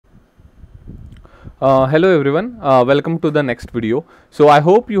Hello everyone, welcome to the next video. So I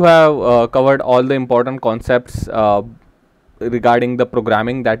hope you have covered all the important concepts regarding the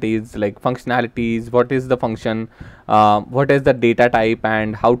programming, that is like functionalities, what is the function, what is the data type,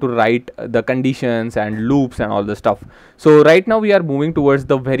 and how to write the conditions and loops and all the stuff. So right now we are moving towards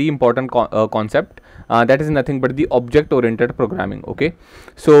the very important concept, that is nothing but the object oriented programming. Okay,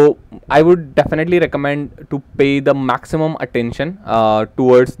 so I would definitely recommend to pay the maximum attention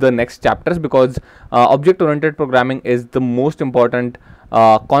towards the next chapters, because object oriented programming is the most important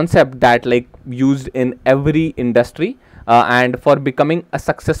concept that like used in every industry, and for becoming a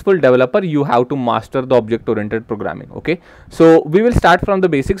successful developer you have to master the object oriented programming. Okay, so we will start from the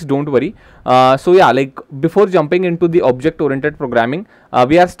basics, don't worry. So yeah, like before jumping into the object oriented programming,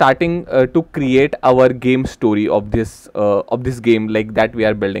 we are starting to create our game story of this game like that we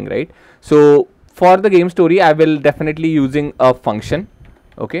are building, right? So for the game story I will definitely using a function.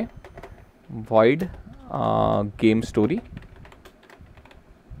 Okay, void game story.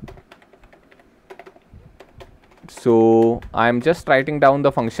 So I am just writing down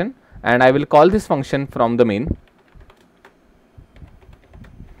the function and I will call this function from the main.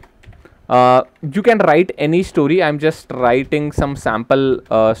 You can write any story. I am just writing some sample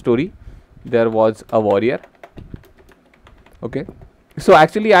story. There was a warrior. Okay, so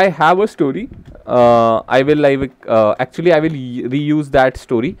actually I have a story. I will reuse that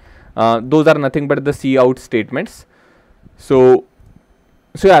story. Those are nothing but the cout statements. So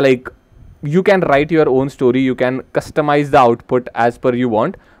yeah, like you can write your own story, you can customize the output as per you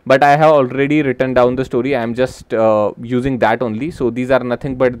want, but I have already written down the story. I am just using that only. So these are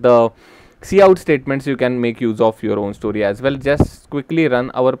nothing but the cout statements. You can make use of your own story as well. Just quickly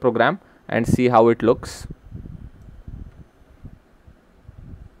run our program and see how it looks.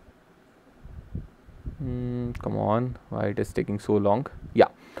 Come on, why it is taking so long? Yeah,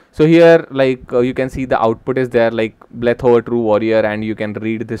 so here like you can see the output is there, like Bletho, true warrior, and you can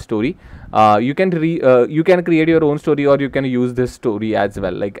read this story. You can create your own story, or you can use this story as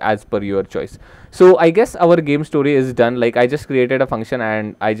well, like as per your choice. So I guess our game story is done. Like I just created a function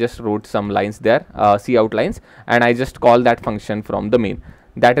and I just wrote some lines there, cout lines, and I just call that function from the main.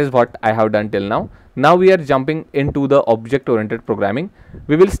 That is what I have done till now. Now we are jumping into the object oriented programming.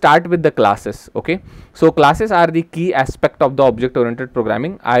 We will start with the classes. Okay, so classes are the key aspect of the object oriented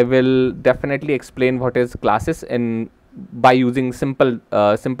programming. I will definitely explain what is classes in by using simple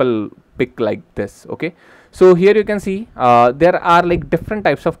pick like this. Okay, so here you can see there are like different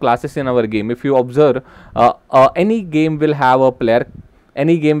types of classes in our game. If you observe, any game will have a player,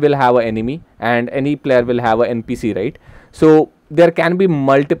 any game will have an enemy, and any player will have an NPC, right? So there can be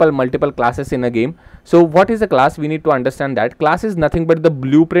multiple classes in a game. So what is a class? We need to understand that class is nothing but the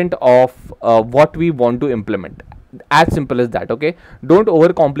blueprint of what we want to implement. As simple as that. Okay, don't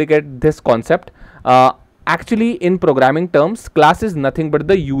overcomplicate this concept. Actually in programming terms, class is nothing but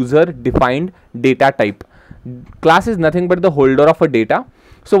the user defined data type. Class is nothing but the holder of a data.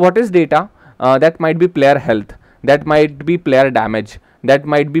 So what is data? That might be player health, that might be player damage, that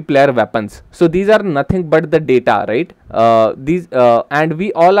might be player weapons. So these are nothing but the data, right? And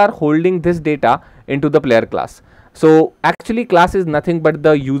we all are holding this data into the player class. So actually class is nothing but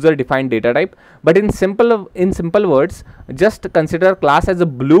the user defined data type, but in simple words, just consider class as a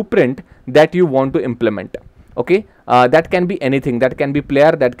blueprint that you want to implement. Okay, that can be anything, that can be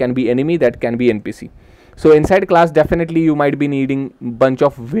player, that can be enemy, that can be NPC. So inside class definitely you might be needing bunch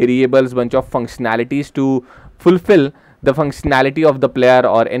of variables, bunch of functionalities to fulfill the functionality of the player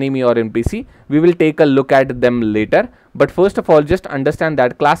or enemy or NPC. We will take a look at them later, but first of all just understand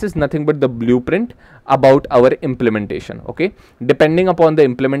that class is nothing but the blueprint about our implementation. Okay, depending upon the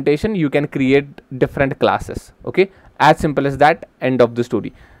implementation you can create different classes. Okay, as simple as that. End of the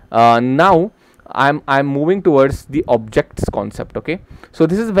story. Now I'm moving towards the objects concept. Okay, so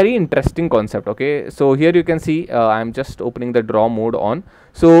this is a very interesting concept. Okay, so here you can see I'm just opening the draw mode on.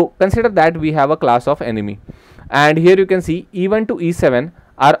 So consider that we have a class of enemy, and here you can see E1 to E7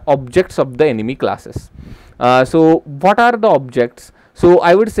 are objects of the enemy classes. So what are the objects? So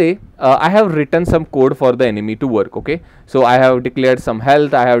I would say I have written some code for the enemy to work. Okay, so I have declared some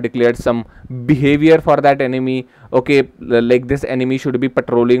health, I have declared some behavior for that enemy. Okay, like this enemy should be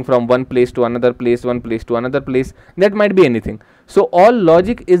patrolling from one place to another place, one place to another place. That might be anything. So all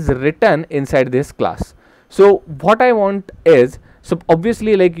logic is written inside this class. So what I want is, so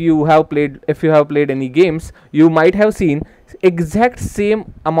obviously like you have played, if you have played any games, you might have seen exact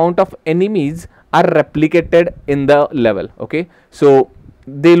same amount of enemies are replicated in the level. Okay, so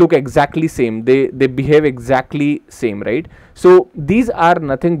they look exactly same, they behave exactly same, right? So these are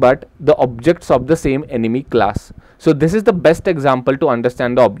nothing but the objects of the same enemy class. So this is the best example to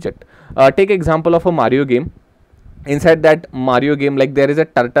understand the object. Take example of a Mario game. Inside that Mario game, like there is a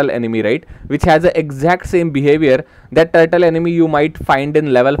turtle enemy, right, which has the exact same behavior. That turtle enemy you might find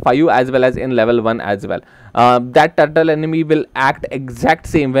in level 5 as well as in level 1 as well. That turtle enemy will act exact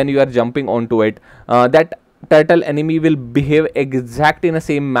same when you are jumping onto it. That turtle enemy will behave exact in the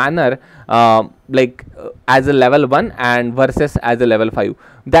same manner, as a level 1 and versus as a level 5.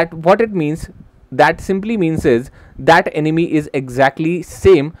 That what it means, that simply means is that enemy is exactly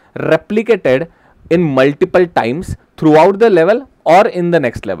same replicated in multiple times throughout the level or in the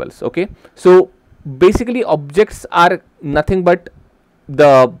next levels. Okay, so basically objects are nothing but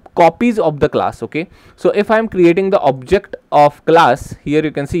the copies of the class. Okay, so if I am creating the object of class, here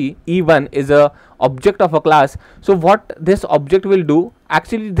you can see E1 is a object of a class. So what this object will do,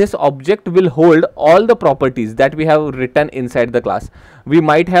 actually this object will hold all the properties that we have written inside the class. We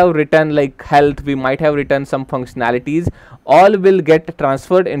might have written like health, we might have written some functionalities, all will get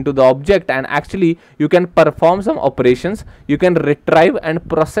transferred into the object, and actually you can perform some operations, you can retrieve and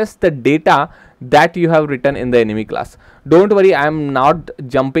process the data that you have written in the enemy class. Don't worry, I am not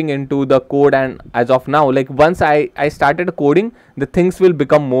jumping into the code, and as of now, like once I started coding, the things will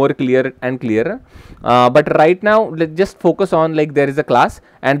become more clear and clearer. But right now let's just focus on, like, there is a class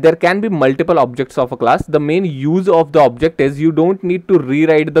and there can be multiple objects of a class. The main use of the object is you don't need to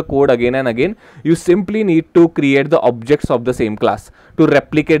rewrite the code again and again. You simply need to create the objects of the same class to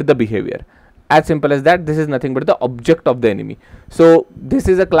replicate the behavior. As simple as that. This is nothing but the object of the enemy. So this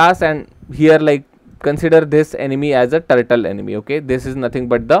is a class, and here, like, consider this enemy as a turtle enemy. Okay, this is nothing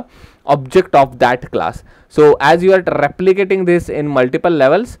but the object of that class. So as you are replicating this in multiple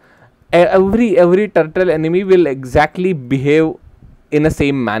levels, every turtle enemy will exactly behave in the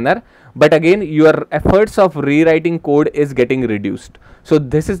same manner, but again your efforts of rewriting code is getting reduced. So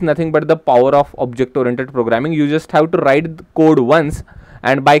this is nothing but the power of object oriented programming. You just have to write the code once,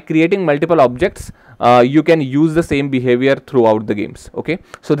 and by creating multiple objects, you can use the same behavior throughout the games. Okay,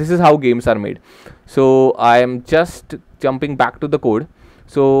 so this is how games are made. So I am just jumping back to the code.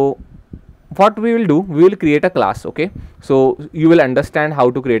 So what we will do, we will create a class. Okay, so you will understand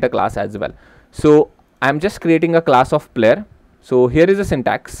how to create a class as well. So I am just creating a class of player. So here is the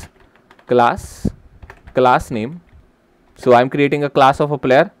syntax: class, class name. So I am creating a class of a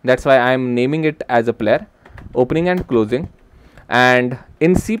player, that's why I am naming it as a player, opening and closing. And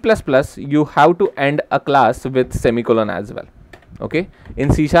in C++ you have to end a class with semicolon as well. Okay,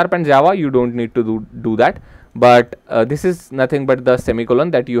 in C# and Java you don't need to do that, but this is nothing but the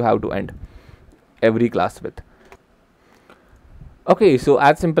semicolon that you have to end every class with. Okay, so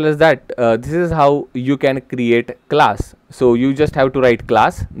as simple as that, this is how you can create class. So you just have to write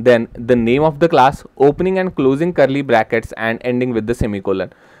class, then the name of the class, opening and closing curly brackets, and ending with the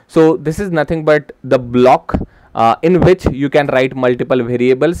semicolon. So this is nothing but the block in which you can write multiple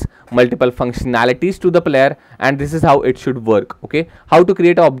variables, multiple functionalities to the player, and this is how it should work. Okay, how to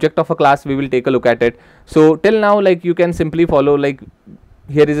create an object of a class, we will take a look at it. So till now, like, you can simply follow, like,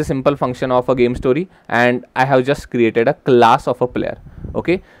 here is a simple function of a game story, and I have just created a class of a player.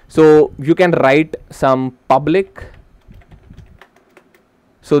 Okay, so you can write some public.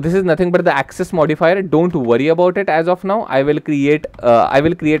 So this is nothing but the access modifier. Don't worry about it as of now. I will create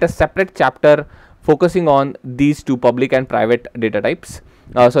a separate chapter focusing on these two, public and private data types,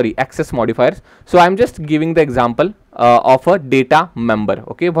 access modifiers. So I'm just giving the example of a data member.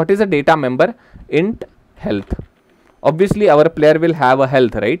 Okay, what is a data member? Int health. Obviously our player will have a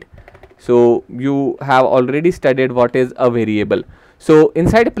health, right? So you have already studied what is a variable. So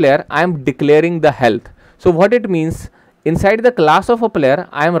inside player I am declaring the health. So what it means, inside the class of a player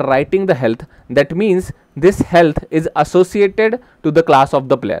I am writing the health. That means this health is associated to the class of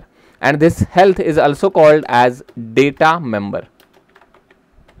the player, and this health is also called as data member.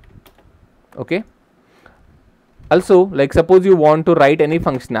 Okay, also, like, suppose you want to write any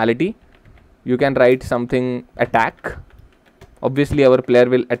functionality, you can write something attack. Obviously our player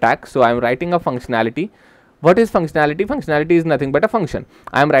will attack, so I am writing a functionality. What is functionality? Functionality is nothing but a function.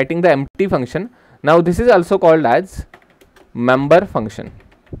 I am writing the empty function. Now this is also called as member function.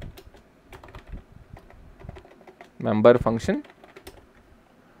 Member function,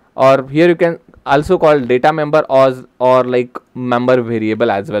 or here you can also call data member or like member variable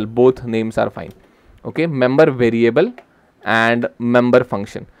as well. Both names are fine. Okay, member variable and member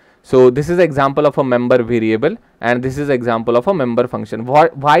function. So this is example of a member variable, and this is example of a member function.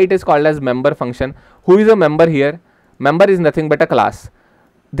 Why it is called as member function? Who is a member here? Member is nothing but a class.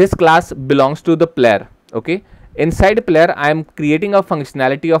 This class belongs to the player. Okay, Inside player, I am creating a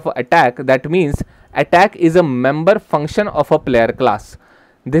functionality of attack. That means attack is a member function of a player class.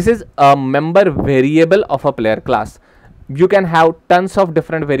 This is a member variable of a player class. You can have tons of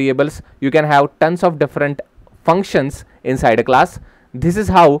different variables, you can have tons of different functions inside a class. This is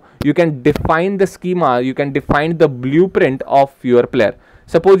how you can define the schema, you can define the blueprint of your player.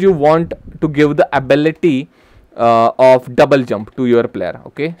 Suppose you want to give the ability of double jump to your player.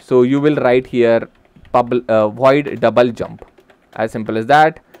 Okay, so you will write here void double jump, as simple as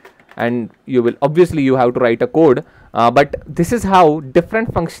that, and you will obviously you have to write a code, but this is how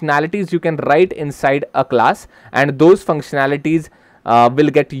different functionalities you can write inside a class, and those functionalities will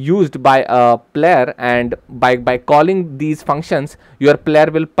get used by a player, and by calling these functions your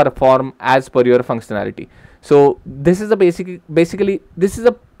player will perform as per your functionality. So this is a basically this is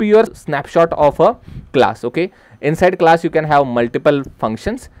a pure snapshot of a class. Okay, inside class you can have multiple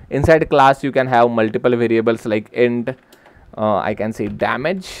functions, inside class you can have multiple variables like int, I can say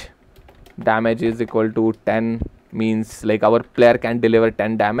damage is equal to 10, means like our player can deliver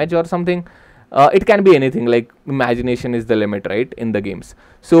 10 damage or something. It can be anything, like imagination is the limit, right, in the games.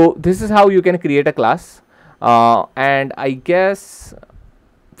 So this is how you can create a class, and I guess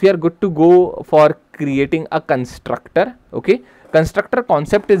we are good to go for creating a constructor. Okay, constructor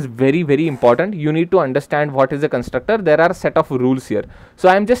concept is very important. You need to understand what is a constructor. There are a set of rules here, so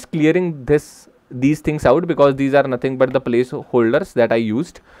I am just clearing these things out because these are nothing but the placeholders that I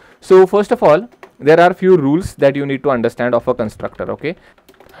used. So first of all, there are few rules that you need to understand of a constructor. Okay,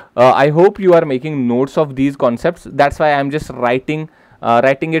 I hope you are making notes of these concepts. That's why I am just writing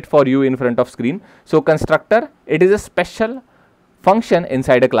it for you in front of screen. So constructor, it is a special function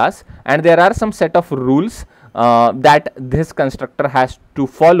inside a class, and there are some set of rules that this constructor has to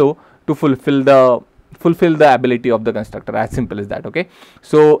follow to fulfill the ability of the constructor, as simple as that. Okay,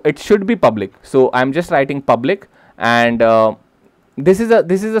 so it should be public, so I am just writing public, and this is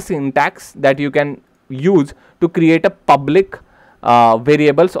a syntax that you can use to create a public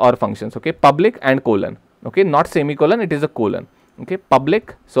variables or functions. Okay, public and colon. Okay, not semicolon, it is a colon. Okay,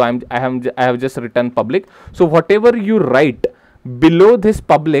 public, so I have just written public. So whatever you write below this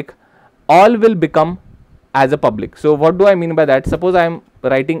public, all will become as a public. So what do I mean by that? Suppose I am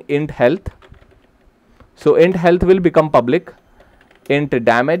writing int health, so int health will become public, int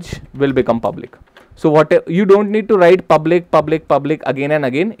damage will become public. So what you don't need to write public again and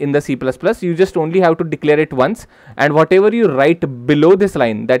again in the C++. You just only have to declare it once, and whatever you write below this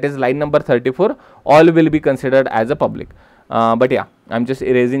line, that is line number 34, all will be considered as a public. But yeah, I'm just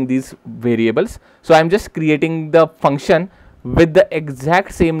erasing these variables. So I'm just creating the function with the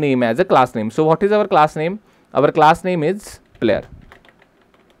exact same name as a class name. So what is our class name? Our class name is player,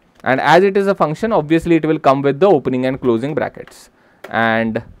 and as it is a function, obviously it will come with the opening and closing brackets.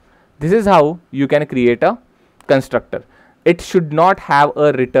 And this is how you can create a constructor. It should not have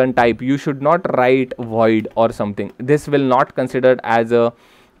a return type. You should not write void or something. This will not considered as a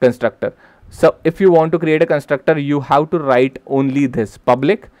constructor. So if you want to create a constructor, you have to write only this: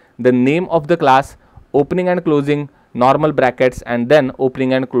 public, the name of the class, opening and closing normal brackets, and then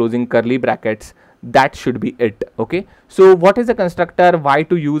opening and closing curly brackets. That should be it. Okay, so what is a constructor, why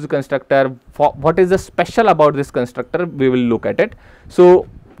to use a constructor, what is the special about this constructor, we will look at it. So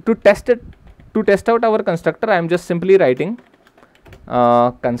to test out our constructor, I am just simply writing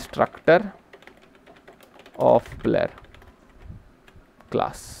constructor of player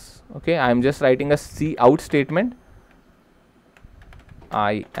class. Okay, I am just writing a cout statement.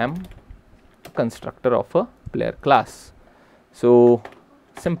 I am a constructor of a player class. So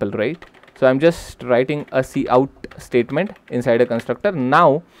simple, right? So I'm just writing a cout statement inside a constructor.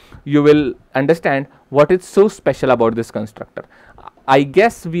 Now you will understand what is so special about this constructor. I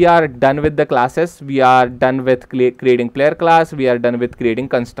guess we are done with the classes. We are done with creating player class. We are done with creating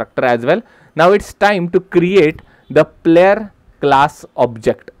constructor as well. Now it's time to create the player class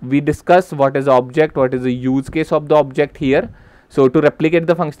object. We discuss what is object, what is the use case of the object here. So to replicate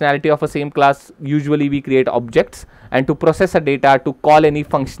the functionality of a same class, usually we create objects, and to process a data, to call any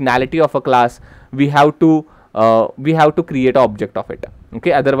functionality of a class, we have to create an object of it.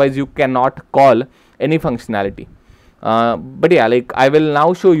 Okay, otherwise you cannot call any functionality. But yeah, like I will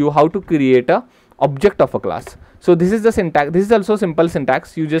now show you how to create a object of a class. So this is the syntax. This is also simple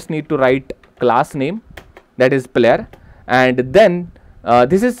syntax. You just need to write class name, that is player, and then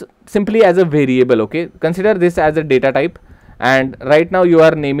this is simply as a variable. Okay, consider this as a data type, and right now you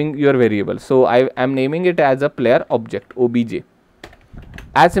are naming your variable. So I am naming it as a player object, obj.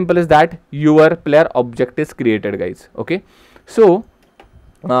 As simple as that, your player object is created, guys. Okay, so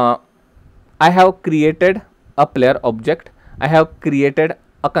I have created a player object. I have created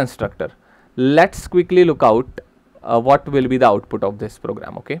a constructor. let's quickly look out what will be the output of this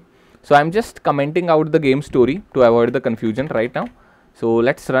program. Okay, so I'm just commenting out the game story to avoid the confusion right now. So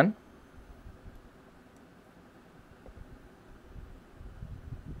let's run.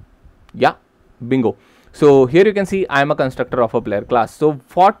 Yeah, bingo. So here you can see I am a constructor of a player class. So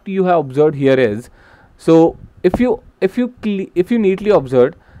what you have observed here is, so if you neatly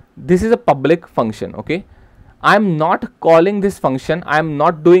observed, this is a public function. Okay, I am not calling this function, I am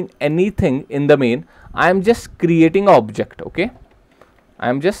not doing anything in the main, I am just creating an object. Okay, I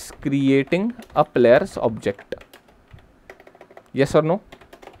am just creating a player's object. Yes or no?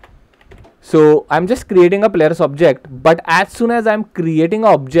 So I'm just creating a player's object, but as soon as I'm creating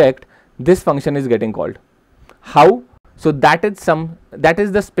an object, this function is getting called. How? So that is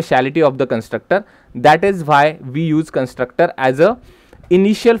the speciality of the constructor. That is why we use constructor as a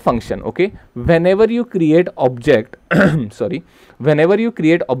initial function. Okay, whenever you create object sorry, whenever you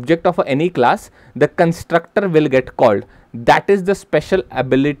create object of any class, the constructor will get called. That is the special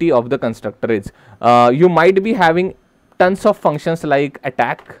ability of the constructor. Is you might be having tons of functions like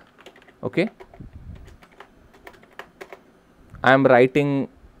attack. Okay, I am writing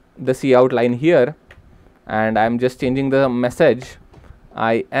the cout line here and I am just changing the message.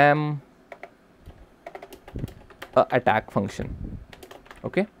 I am a attack function.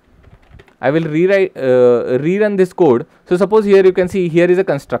 Okay, I will rerun this code. So suppose here you can see here is a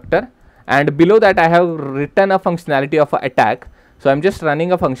constructor and below that I have written a functionality of a attack. So I'm just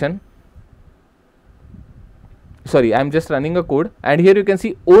running a function. Sorry, I'm just running a code, and here you can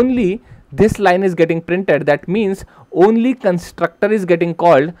see only this line is getting printed. That means only constructor is getting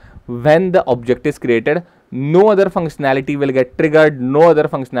called when the object is created. No other functionality will get triggered, no other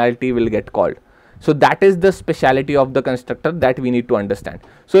functionality will get called. So that is the speciality of the constructor that we need to understand.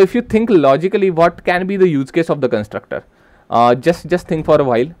 So if you think logically, what can be the use case of the constructor? Just think for a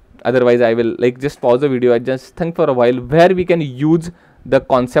while. Otherwise I will just pause the video and just think for a while where we can use the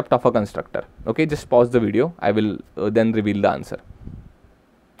concept of a constructor. Okay, just pause the video. I will then reveal the answer.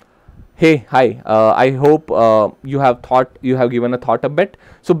 Hey, hi, I hope you have given a thought a bit.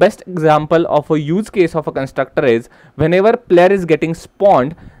 So best example of a use case of a constructor is whenever player is getting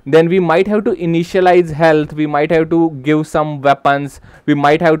spawned, then we might have to initialize health, we might have to give some weapons, we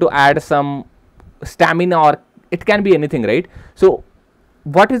might have to add some stamina, or it can be anything, right? So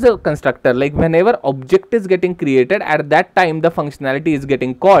what is a constructor? Like whenever object is getting created, at that time the functionality is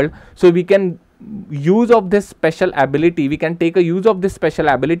getting called. So we can use of this special ability, we can take a use of this special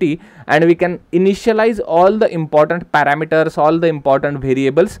ability and we can initialize all the important parameters, all the important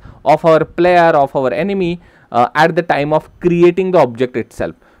variables of our player, of our enemy at the time of creating the object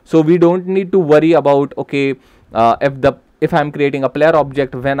itself. So we don't need to worry about, okay, if I'm creating a player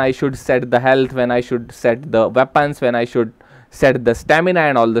object, when I should set the health, when I should set the weapons, when I should set the stamina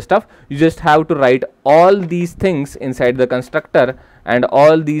and all the stuff. You just have to write all these things inside the constructor, and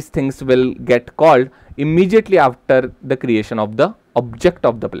all these things will get called immediately after the creation of the object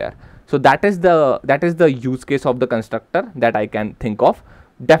of the player. So that is the use case of the constructor that I can think of.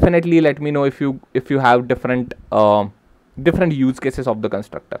 Definitely let me know if you have different use cases of the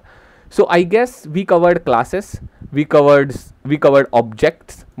constructor. So I guess we covered classes, we covered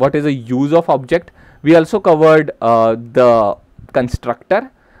objects, what is the use of object. We also covered the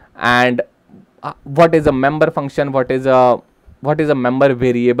constructor and what is a member function, what is a member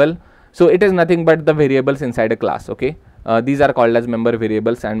variable. So it is nothing but the variables inside a class. Okay, these are called as member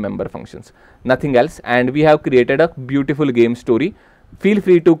variables and member functions, nothing else. And we have created a beautiful game story. Feel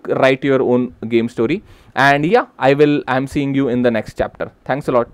free to write your own game story, and yeah, I'm seeing you in the next chapter. Thanks a lot.